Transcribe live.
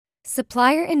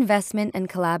Supplier investment and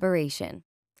collaboration.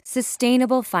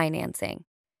 Sustainable financing.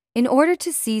 In order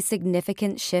to see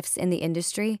significant shifts in the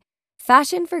industry,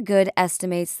 Fashion for Good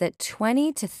estimates that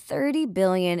 20 to 30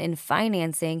 billion in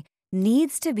financing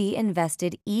needs to be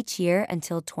invested each year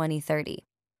until 2030.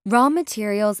 Raw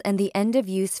materials and the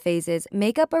end-of-use phases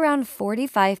make up around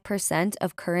 45%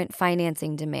 of current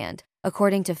financing demand,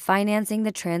 according to Financing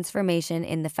the Transformation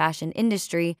in the Fashion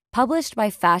Industry, published by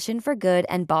Fashion for Good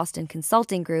and Boston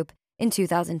Consulting Group in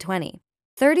 2020.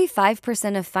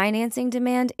 35% of financing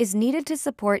demand is needed to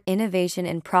support innovation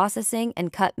in processing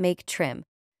and cut-make-trim,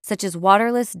 such as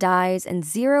waterless dyes and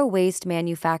zero-waste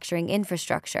manufacturing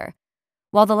infrastructure,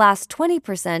 while the last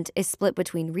 20% is split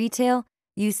between retail,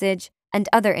 usage, and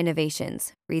other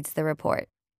innovations, reads the report.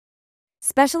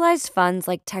 Specialized funds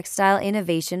like Textile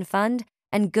Innovation Fund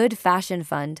and Good Fashion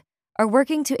Fund are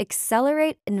working to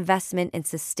accelerate investment in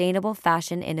sustainable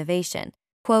fashion innovation.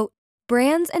 Quote,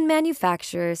 brands and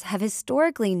manufacturers have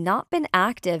historically not been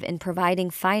active in providing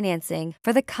financing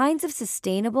for the kinds of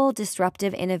sustainable,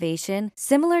 disruptive innovation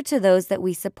similar to those that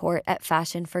we support at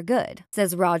Fashion for Good,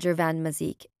 says Roger Van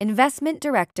Maziek, investment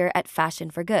director at Fashion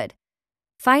for Good.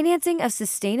 Financing of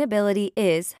sustainability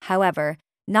is, however,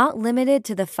 not limited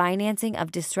to the financing of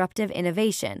disruptive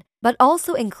innovation, but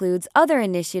also includes other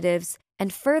initiatives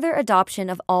and further adoption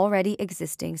of already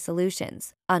existing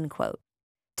solutions, unquote.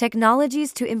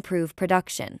 Technologies to improve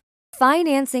production.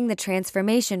 Financing the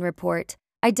Transformation report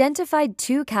identified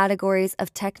two categories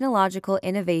of technological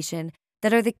innovation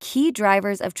that are the key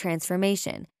drivers of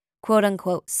transformation,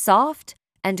 quote-unquote soft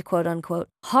and quote-unquote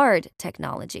hard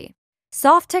technology.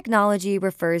 Soft technology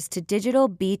refers to digital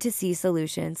B2C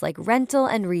solutions like rental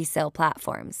and resale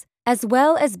platforms, as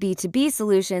well as B2B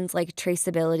solutions like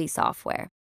traceability software.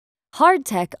 Hard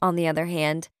tech, on the other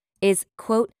hand, is,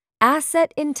 quote,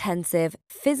 asset-intensive,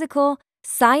 physical,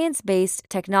 science-based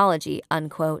technology,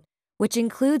 unquote, which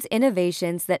includes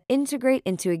innovations that integrate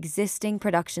into existing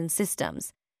production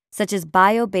systems, such as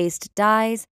bio-based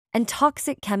dyes and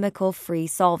toxic chemical-free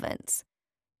solvents,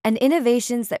 and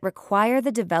innovations that require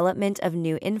the development of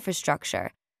new infrastructure,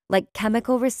 like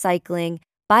chemical recycling,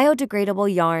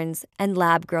 biodegradable yarns, and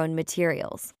lab-grown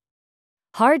materials.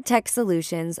 Hard tech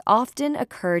solutions often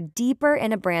occur deeper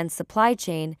in a brand's supply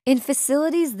chain in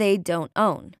facilities they don't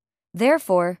own.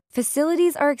 Therefore,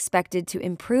 facilities are expected to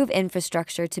improve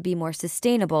infrastructure to be more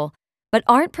sustainable, but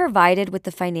aren't provided with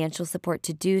the financial support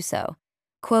to do so.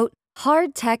 Quote,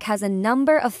 hard tech has a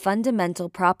number of fundamental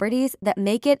properties that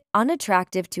make it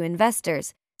unattractive to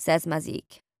investors, says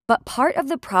Maziek. But part of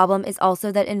the problem is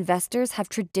also that investors have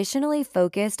traditionally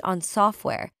focused on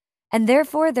software, and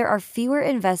therefore there are fewer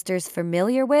investors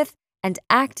familiar with and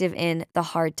active in the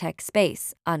hard tech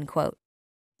space, unquote.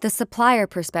 The supplier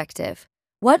perspective.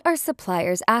 What are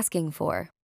suppliers asking for?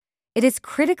 It is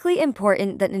critically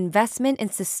important that investment in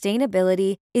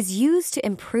sustainability is used to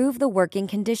improve the working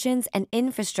conditions and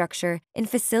infrastructure in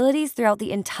facilities throughout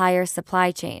the entire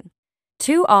supply chain.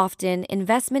 Too often,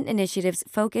 investment initiatives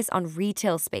focus on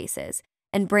retail spaces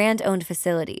and brand-owned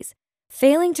facilities,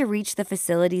 failing to reach the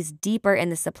facilities deeper in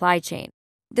the supply chain.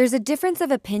 There's a difference of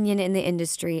opinion in the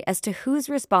industry as to whose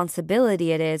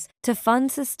responsibility it is to fund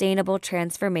sustainable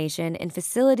transformation in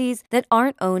facilities that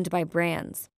aren't owned by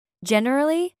brands.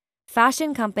 Generally,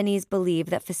 fashion companies believe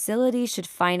that facilities should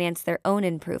finance their own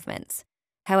improvements.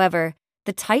 However,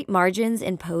 the tight margins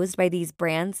imposed by these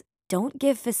brands don't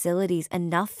give facilities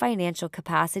enough financial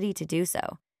capacity to do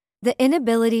so. The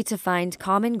inability to find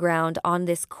common ground on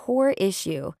this core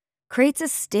issue creates a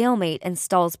stalemate and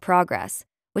stalls progress,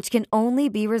 which can only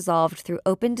be resolved through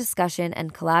open discussion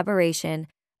and collaboration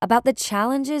about the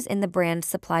challenges in the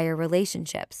brand-supplier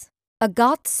relationships. A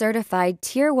GOTS-certified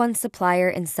Tier 1 supplier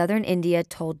in southern India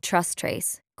told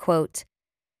TrustTrace, quote,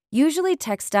 usually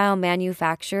textile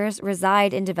manufacturers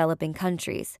reside in developing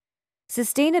countries.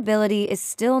 Sustainability is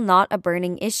still not a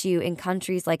burning issue in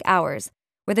countries like ours,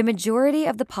 where the majority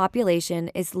of the population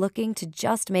is looking to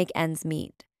just make ends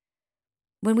meet.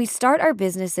 When we start our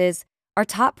businesses, our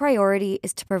top priority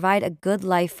is to provide a good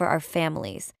life for our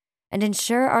families and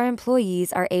ensure our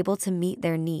employees are able to meet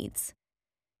their needs.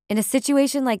 In a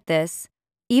situation like this,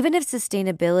 even if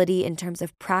sustainability in terms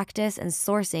of practice and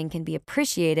sourcing can be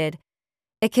appreciated,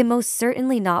 it can most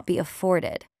certainly not be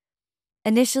afforded.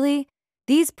 Initially,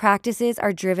 these practices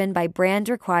are driven by brand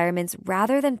requirements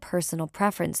rather than personal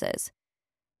preferences.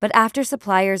 But after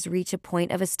suppliers reach a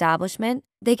point of establishment,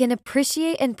 they can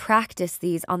appreciate and practice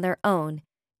these on their own,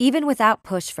 even without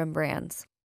push from brands.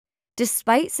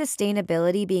 Despite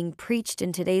sustainability being preached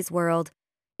in today's world,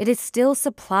 it is still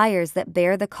suppliers that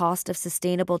bear the cost of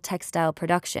sustainable textile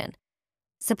production.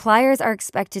 Suppliers are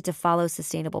expected to follow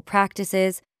sustainable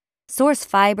practices, source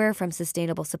fiber from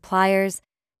sustainable suppliers,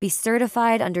 be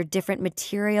certified under different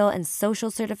material and social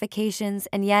certifications,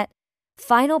 and yet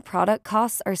final product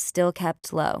costs are still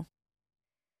kept low.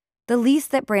 The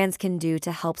least that brands can do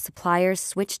to help suppliers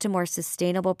switch to more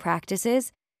sustainable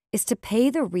practices is to pay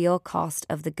the real cost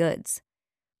of the goods.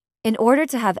 In order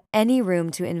to have any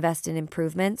room to invest in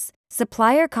improvements,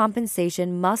 supplier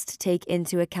compensation must take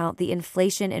into account the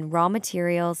inflation in raw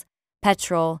materials,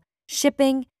 petrol,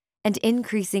 shipping, and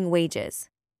increasing wages,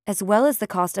 as well as the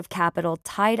cost of capital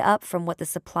tied up from what the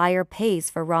supplier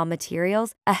pays for raw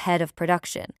materials ahead of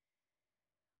production.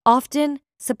 Often,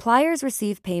 suppliers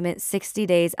receive payment 60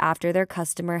 days after their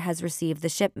customer has received the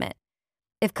shipment.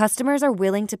 If customers are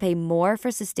willing to pay more for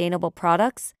sustainable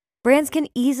products, brands can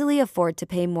easily afford to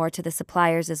pay more to the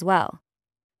suppliers as well.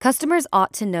 Customers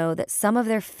ought to know that some of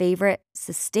their favorite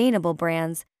sustainable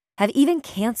brands have even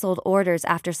canceled orders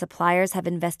after suppliers have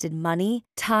invested money,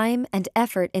 time, and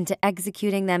effort into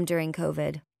executing them during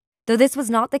COVID. Though this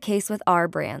was not the case with our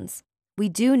brands, we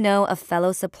do know of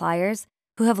fellow suppliers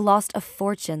who have lost a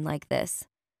fortune like this.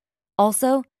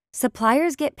 Also,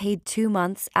 suppliers get paid 2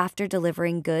 months after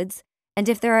delivering goods, and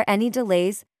if there are any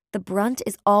delays, the brunt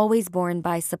is always borne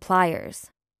by suppliers.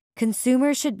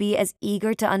 Consumers should be as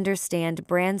eager to understand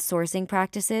brand sourcing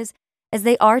practices as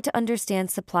they are to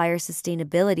understand supplier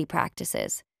sustainability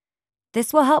practices.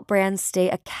 This will help brands stay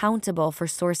accountable for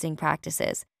sourcing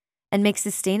practices and make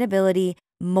sustainability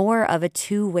more of a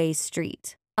two-way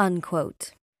street."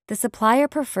 Unquote. The supplier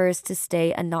prefers to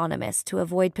stay anonymous to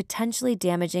avoid potentially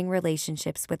damaging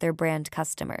relationships with their brand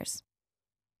customers.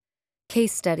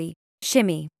 Case study: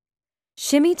 Shimmy.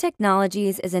 Shimmy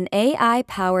Technologies is an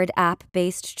AI-powered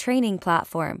app-based training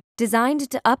platform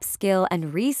designed to upskill and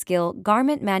reskill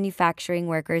garment manufacturing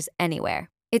workers anywhere.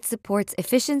 It supports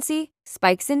efficiency,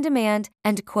 spikes in demand,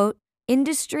 and, quote,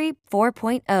 Industry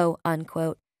 4.0,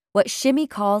 unquote, what Shimmy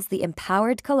calls the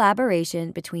empowered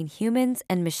collaboration between humans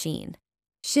and machine.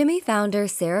 Shimmy founder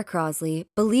Sarah Crosley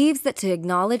believes that to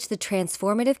acknowledge the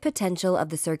transformative potential of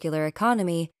the circular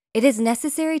economy, it is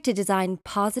necessary to design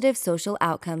positive social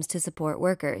outcomes to support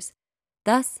workers.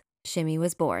 Thus, Shimmy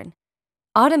was born.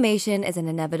 Automation is an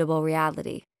inevitable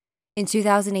reality. In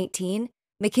 2018,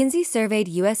 McKinsey surveyed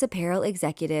U.S. apparel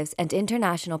executives and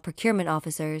international procurement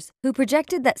officers who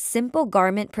projected that simple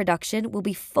garment production will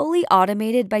be fully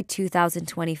automated by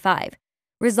 2025,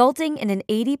 resulting in an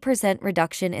 80%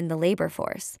 reduction in the labor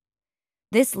force.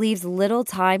 This leaves little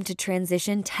time to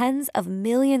transition tens of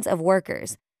millions of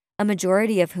workers, a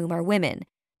majority of whom are women,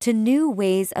 to new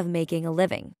ways of making a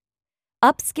living.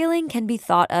 Upskilling can be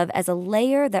thought of as a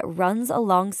layer that runs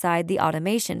alongside the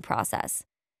automation process.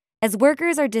 As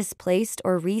workers are displaced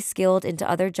or reskilled into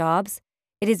other jobs,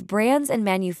 it is brands and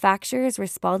manufacturers'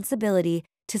 responsibility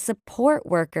to support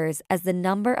workers as the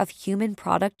number of human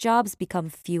product jobs become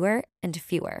fewer and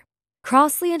fewer.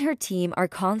 Crosley and her team are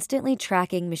constantly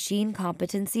tracking machine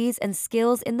competencies and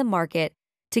skills in the market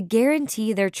to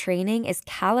guarantee their training is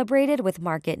calibrated with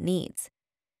market needs.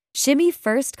 Shimmy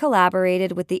first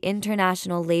collaborated with the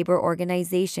International Labor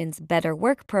Organization's Better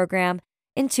Work program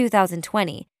in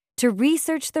 2020 to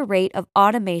research the rate of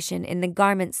automation in the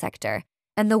garment sector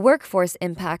and the workforce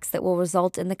impacts that will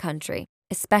result in the country,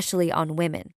 especially on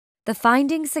women. The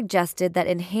findings suggested that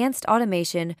enhanced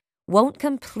automation won't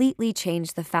completely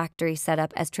change the factory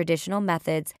setup as traditional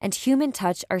methods and human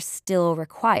touch are still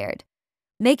required,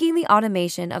 making the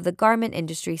automation of the garment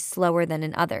industry slower than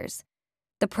in others.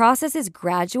 The process is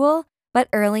gradual, but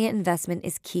early investment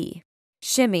is key.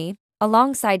 Shimmy,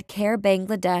 alongside Care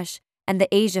Bangladesh and the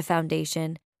Asia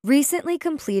Foundation, recently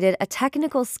completed a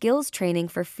technical skills training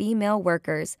for female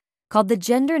workers called the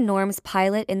Gender Norms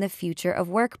Pilot in the Future of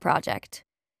Work project.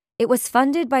 It was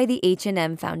funded by the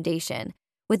H&M Foundation,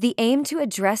 with the aim to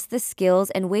address the skills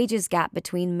and wages gap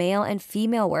between male and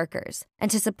female workers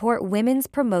and to support women's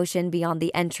promotion beyond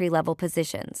the entry-level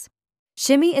positions.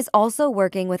 Shimmy is also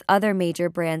working with other major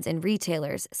brands and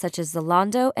retailers such as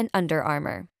Zalando and Under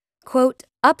Armour. Quote,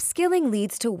 upskilling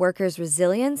leads to workers'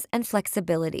 resilience and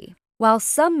flexibility. While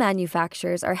some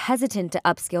manufacturers are hesitant to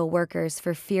upskill workers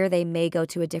for fear they may go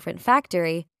to a different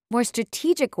factory, more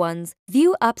strategic ones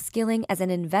view upskilling as an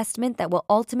investment that will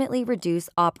ultimately reduce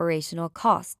operational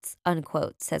costs,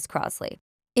 unquote, says Crosley.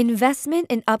 Investment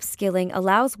in upskilling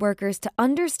allows workers to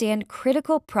understand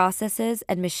critical processes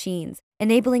and machines,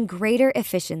 enabling greater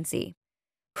efficiency.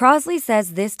 Crosley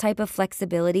says this type of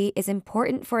flexibility is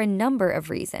important for a number of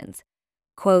reasons.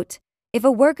 Quote, if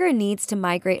a worker needs to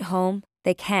migrate home,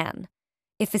 they can.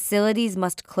 If facilities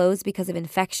must close because of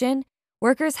infection,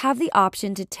 workers have the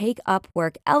option to take up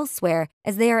work elsewhere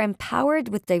as they are empowered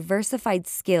with diversified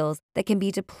skills that can be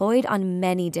deployed on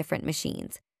many different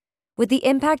machines. With the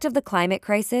impact of the climate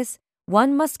crisis,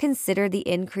 one must consider the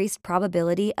increased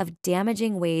probability of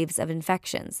damaging waves of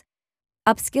infections.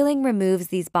 Upskilling removes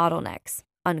these bottlenecks,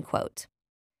 unquote.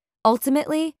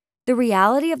 Ultimately, the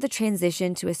reality of the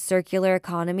transition to a circular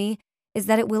economy is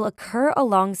that it will occur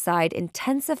alongside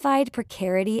intensified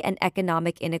precarity and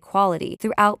economic inequality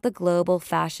throughout the global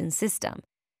fashion system,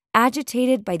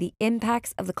 agitated by the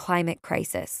impacts of the climate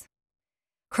crisis.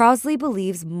 Crosley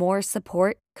believes more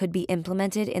support could be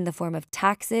implemented in the form of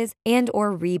taxes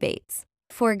and/or rebates.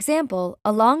 For example,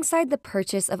 alongside the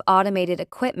purchase of automated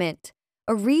equipment,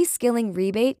 a reskilling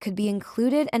rebate could be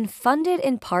included and funded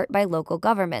in part by local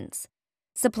governments.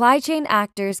 Supply chain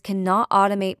actors cannot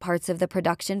automate parts of the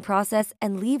production process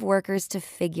and leave workers to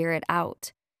figure it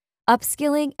out.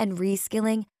 Upskilling and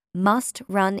reskilling must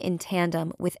run in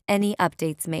tandem with any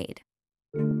updates made.